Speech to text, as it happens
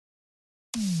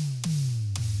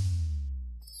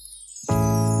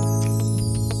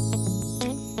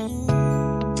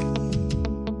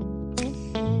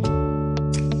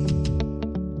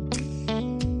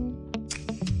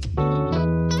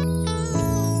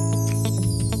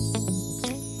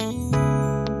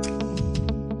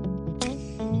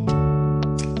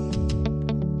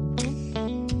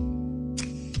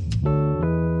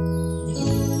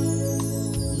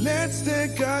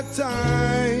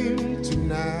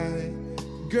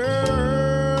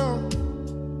girl.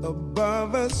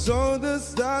 Above us, all the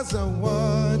stars are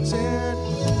watching.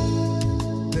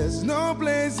 There's no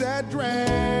place I'd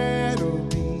rather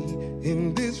be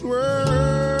in this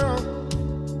world.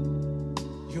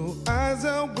 Your eyes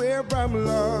are where I'm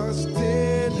lost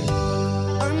in.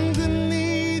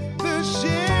 Underneath the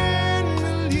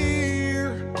chandelier,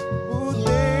 we're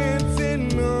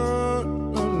dancing all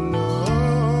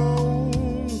alone.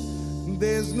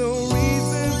 There's no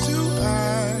reason to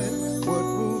hide what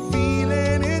we're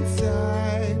feeling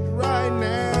inside right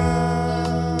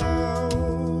now.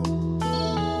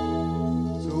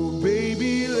 So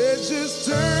baby, let's just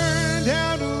turn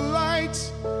down the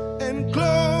lights and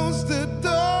close the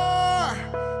door.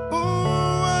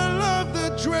 Oh, I love the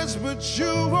dress, but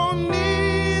you won't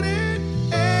need it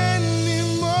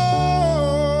anymore.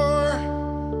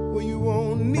 Well, you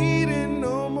won't need it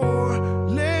no more.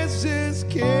 Let's just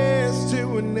kiss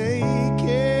to a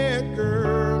naked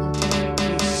girl.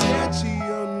 Versace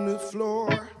on the floor.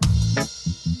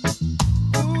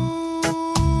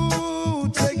 Ooh,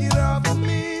 take it off for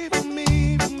me, for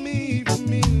me, for me, for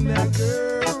me now,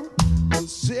 girl.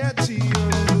 Versace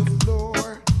on the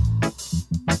floor.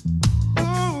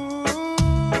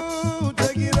 Ooh,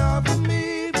 take it off for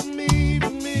me, for me, for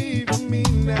me, for me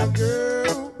now,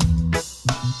 girl.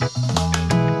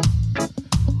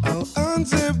 I'll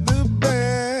unzip the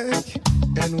bag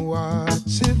and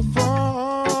watch it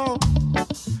fall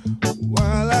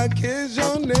while I kiss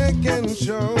your neck and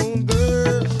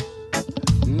shoulder.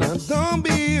 Now don't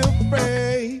be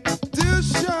afraid to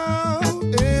show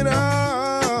it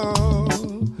all.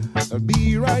 I'll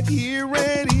be right here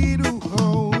ready to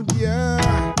hold ya.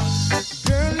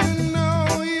 Girl, you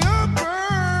know you're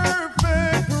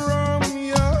perfect from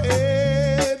your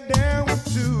head down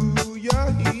to your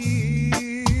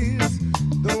heels.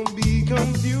 Don't be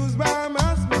confused by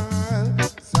my smile.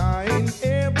 I ain't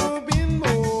ever been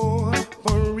more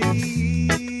for real,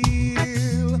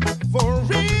 for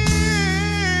real.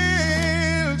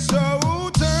 So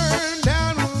turn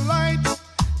down the lights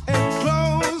and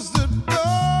close the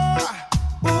door.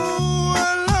 Ooh, I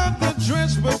love the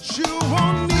dress, but you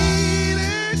won't need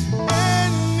it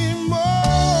anymore.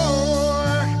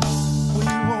 Well,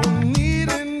 you won't need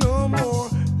it no more.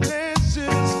 Let's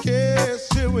just kiss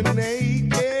to a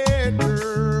naked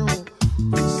girl.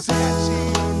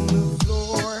 Versace on the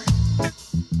floor.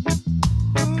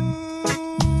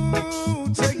 Ooh,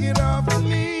 take it off for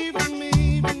me, for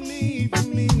me, for me, for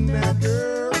me now,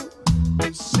 girl.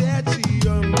 Versace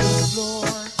on the floor.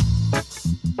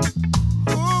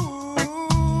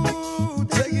 Ooh,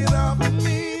 take it off for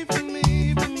me, for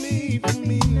me, for me, for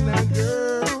me now,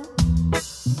 girl.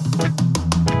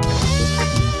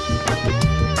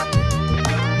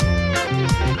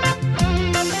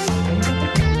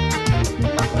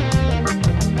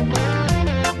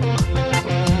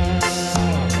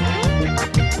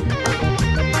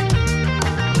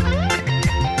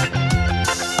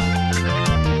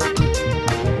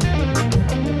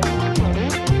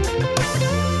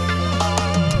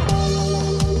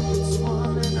 It's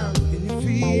warming up, can you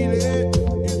feel it?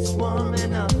 It's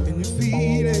warming up, can you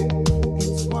feel it?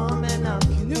 It's warming up,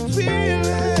 can you feel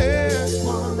it? It's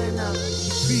warming up, can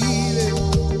you feel it?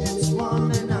 It's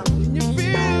warming up, can you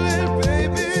feel it,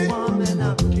 baby? It's warming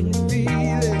up, can you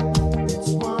feel it? It's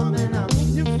warming up, can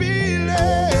you feel it?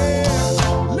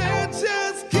 Let's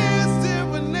just kiss to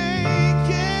a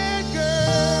naked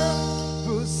girl.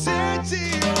 Versace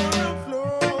on the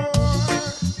floor.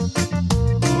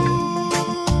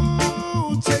 Ooh,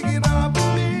 take it off for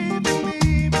me, for me,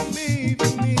 for me,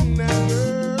 for me now,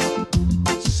 girl.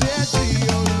 Versace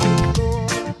on the floor.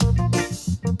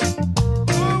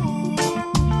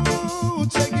 Ooh,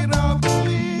 take it off for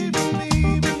me, for me,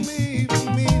 for me, for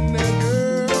me now,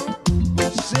 girl.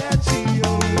 Versace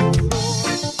on the floor.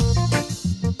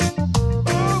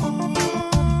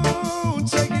 Ooh,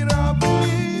 take it off for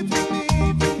me, for me,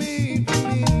 for me, for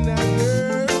me now,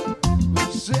 girl.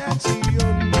 Versace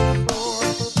on the floor.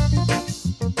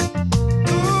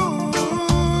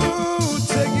 Ooh,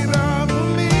 take it off for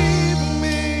me, for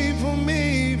me, for me,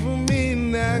 for me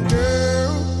now,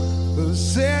 girl.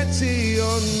 Versace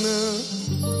on the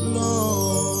floor.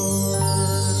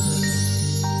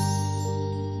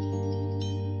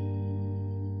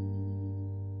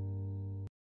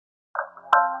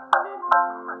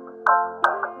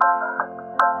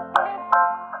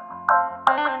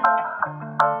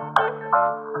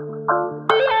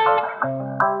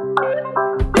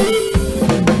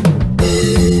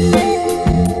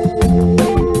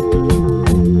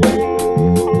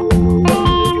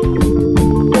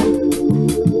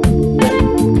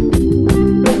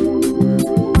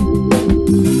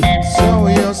 So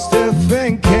you're still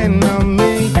thinking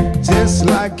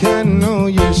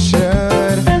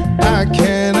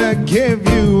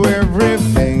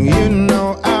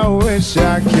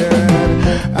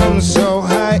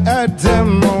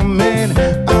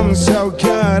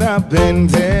caught up in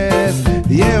this.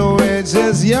 Yeah, we're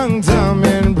just young, dumb,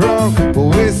 and broke, but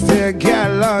we still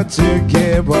got a lot to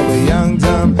give. But we're young,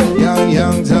 dumb,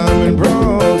 young, dumb, and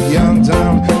broke. Young,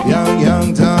 dumb,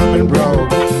 young, dumb, and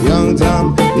broke. Young,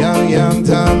 dumb, young,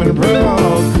 dumb, and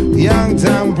broke. Young,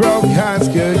 dumb, broke, high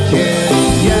school kid.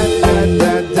 Yeah, da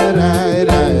da da da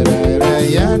da da.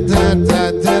 Yeah, da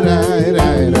da da da da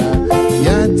da.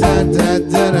 Yeah, da da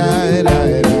da da da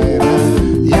da.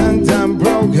 Young, dumb,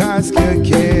 broke, high school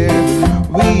kids.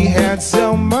 We had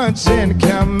so much in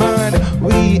common.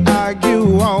 We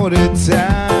argue all the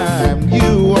time.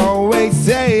 You always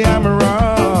say I'm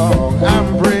wrong.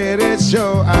 I'm pretty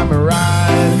sure I'm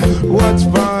right. What's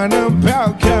fun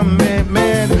about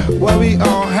commitment? Well, we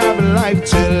all have a life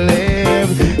to live.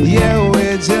 Yeah,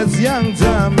 we're just young,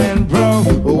 dumb, and broke,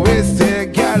 but we still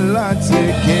got a lot to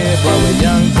give. But we're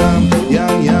young, dumb,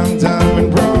 young, dumb,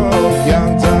 and broke.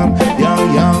 Young, dumb,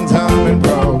 young, dumb, and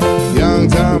broke. Young,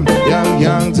 dumb,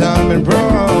 young, dumb, and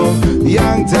broke.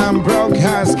 Young, dumb, broke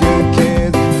high school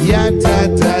kids. Yeah, da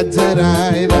da da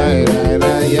da da da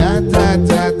da. Yeah, da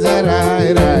da da da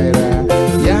da da.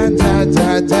 Yeah, da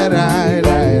da da da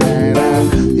da da.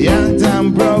 Young, dumb,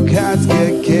 broke high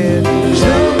school kid.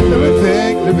 Show them a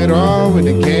thing, live it all in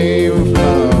the game of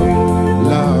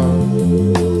love.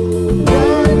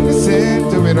 One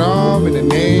percent do it all in the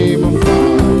name of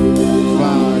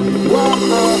fun.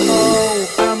 Whoa,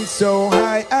 I'm so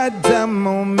high at the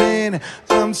moment.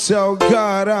 I'm so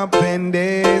caught up in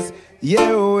this.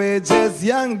 Yeah, we're just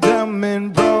young, dumb,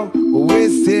 and broke, but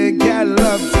we still got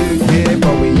love to give.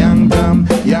 But we're young, dumb,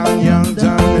 young,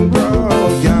 dumb, and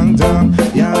broke. Young, dumb,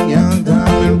 young,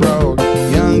 dumb, and broke.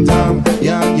 Young, dumb,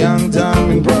 young, dumb,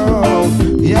 and broke.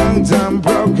 Young, dumb,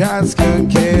 broke, high school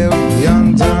kid.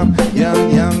 Young, dumb,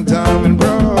 young, dumb, and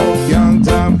broke. Young,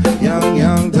 dumb,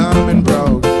 young, dumb, and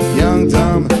broke. Young,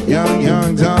 dumb,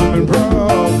 young, dumb, and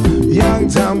broke. Young,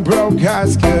 dumb, broke, high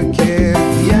school kid.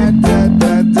 Yeah, da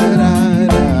da da da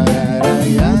da.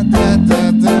 Yeah, da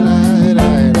da da da da.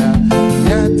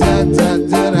 Yeah, da da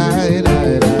da da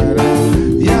da.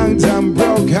 Young, dumb,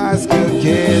 broke, high school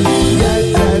kid. Yeah,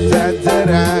 da da da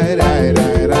da da.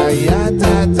 Yeah,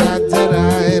 da da da da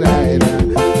da.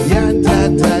 Yeah, da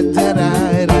da da da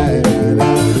da.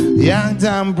 Young,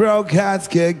 dumb, broke, high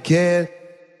school kid.